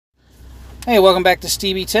Hey, welcome back to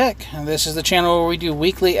SteBe Tech. This is the channel where we do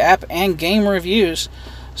weekly app and game reviews.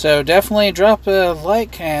 So definitely drop a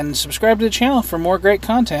like and subscribe to the channel for more great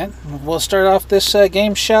content. We'll start off this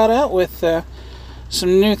game shout out with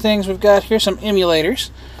some new things we've got here, some emulators.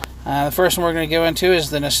 The first one we're going to go into is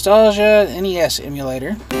the Nostalgia.NES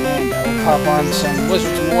Emulator. And we'll pop on some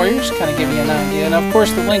Wizards and Warriors, kind of give you an idea. And of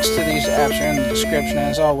course the links to these apps are in the description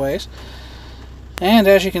as always. And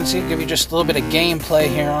as you can see, give you just a little bit of gameplay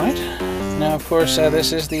here on it. Now, of course,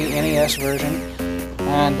 this is the NES version,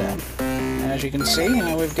 and as you can see,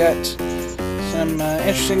 we've got some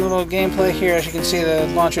interesting little gameplay here. As you can see, the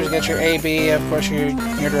launcher's got your A, B, of course, your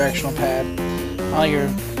directional pad, all your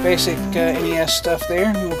basic NES stuff there.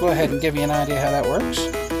 And we'll go ahead and give you an idea how that works.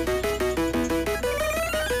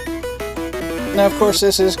 Now, of course,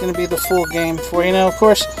 this is going to be the full game for you. Now, of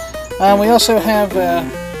course, we also have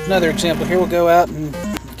another example here. We'll go out and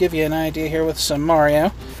give you an idea here with some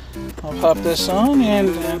Mario. I'll pop this on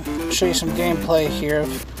and show you some gameplay here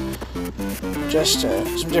of just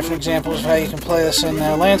some different examples of how you can play this in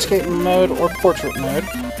landscape mode or portrait mode.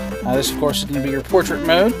 This, of course, is going to be your portrait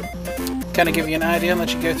mode. Kind of give you an idea and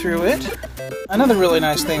let you go through it. Another really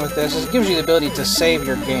nice thing with this is it gives you the ability to save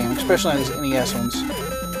your game, especially on these NES ones.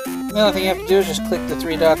 The only thing you have to do is just click the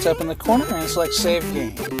three dots up in the corner and select Save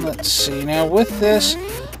Game. Let's see, now with this,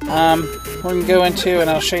 we're going to go into and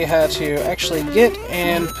I'll show you how to actually get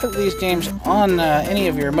and put these games on any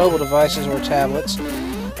of your mobile devices or tablets.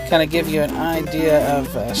 Kind of give you an idea of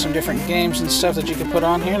some different games and stuff that you can put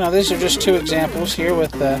on here. Now these are just two examples here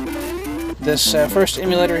with this first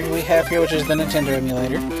emulator we have here, which is the Nintendo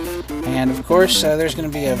emulator. And of course, there's going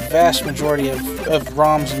to be a vast majority of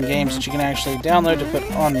ROMs and games that you can actually download to put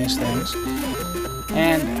on these things.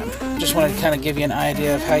 And just wanted to kind of give you an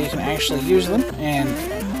idea of how you can actually use them and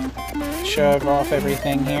show off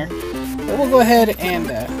everything here. But we'll go ahead and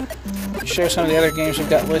show some of the other games we've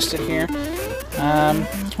got listed here.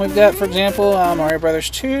 We've got, for example, Mario Bros.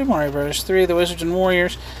 2, Mario Bros. 3, the Wizards and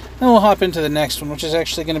Warriors. Then we'll hop into the next one, which is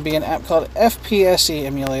actually going to be an app called FPSE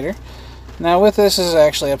Emulator. Now with this is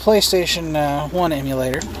actually a PlayStation 1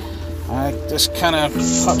 emulator. I just kind of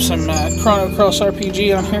pop some Chrono Cross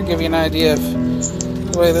RPG on here, give you an idea of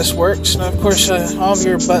the way this works. Now, of course, all of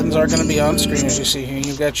your buttons are going to be on screen, as you see here.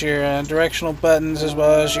 You've got your directional buttons as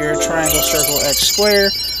well as your triangle, circle, X, square,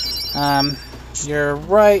 your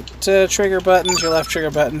right trigger buttons, your left trigger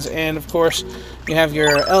buttons, and of course you have your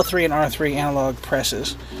L3 and R3 analog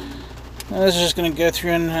presses. Now, this is just going to go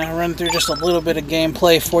through and run through just a little bit of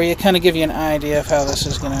gameplay for you, kind of give you an idea of how this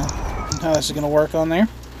is going to work on there.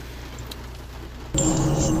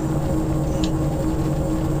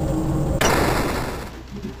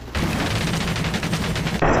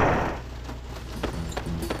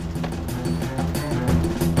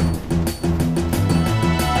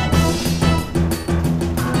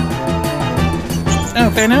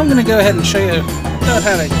 Okay, now I'm going to go ahead and show you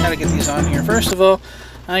how to get these on here. First of all,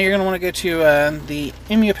 you're going to want to go to the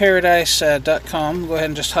emuparadise.com. Go ahead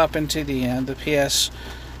and just hop into the PS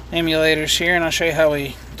emulators here, and I'll show you how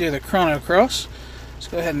we do the Chrono Cross. Let's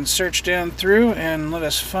go ahead and search down through and let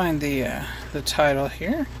us find the title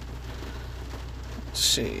here. Let's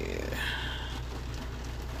see.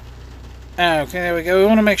 Okay, there we go. We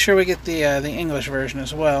want to make sure we get the English version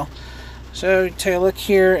as well. So take a look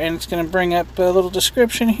here, and it's going to bring up a little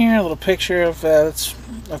description here, a little picture of,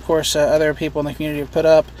 of course, other people in the community have put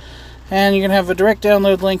up. And you're going to have a direct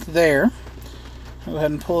download link there. Go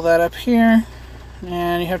ahead and pull that up here.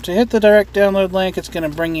 And you have to hit the direct download link. It's going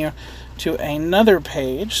to bring you to another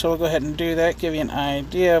page. So we'll go ahead and do that, give you an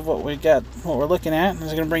idea of what we got, what we're looking at. And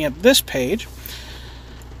it's going to bring up this page.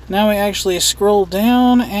 Now we actually scroll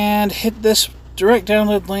down and hit this direct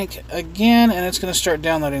download link again, and it's going to start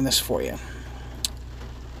downloading this for you.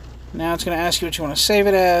 Now it's going to ask you what you want to save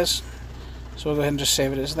it as, so we'll go ahead and just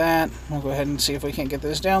save it as that. We'll go ahead and see if we can't get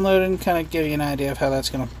this downloaded and kind of give you an idea of how that's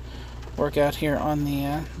going to work out here on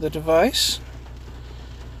the device.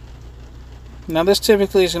 Now this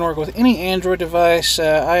typically is going to work with any Android device.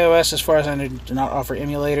 iOS, as far as I know, do not offer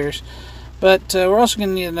emulators. But we're also going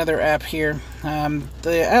to need another app here.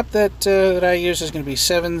 The app that I use is going to be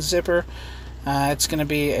 7-Zipper. It's going to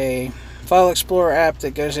be a file explorer app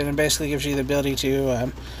that goes in and basically gives you the ability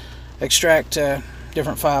to extract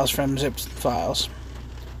different files from zipped files.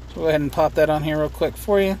 So we'll go ahead and pop that on here real quick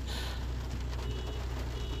for you.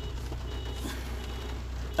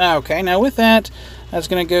 Okay, now with that, that's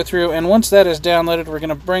going to go through, and once that is downloaded, we're going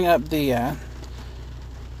to bring up the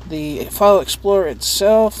file explorer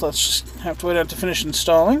itself. Let's just have to wait out to finish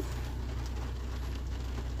installing.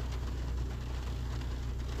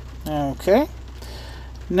 Okay.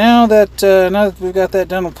 Now that we've got that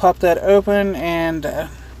done, we'll pop that open and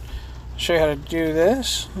show you how to do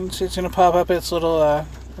this. Let's see, it's going to pop up its little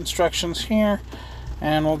instructions here,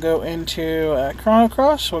 and we'll go into Chrono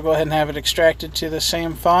Cross. We'll go ahead and have it extracted to the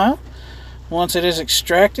same file. Once it is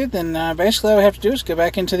extracted, then basically all we have to do is go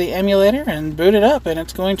back into the emulator and boot it up, and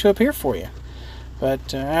it's going to appear for you.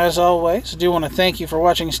 But as always, I do want to thank you for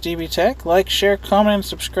watching SteBe Tech. Like, share, comment, and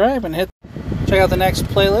subscribe, and check out the next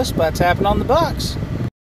playlist by tapping on the box.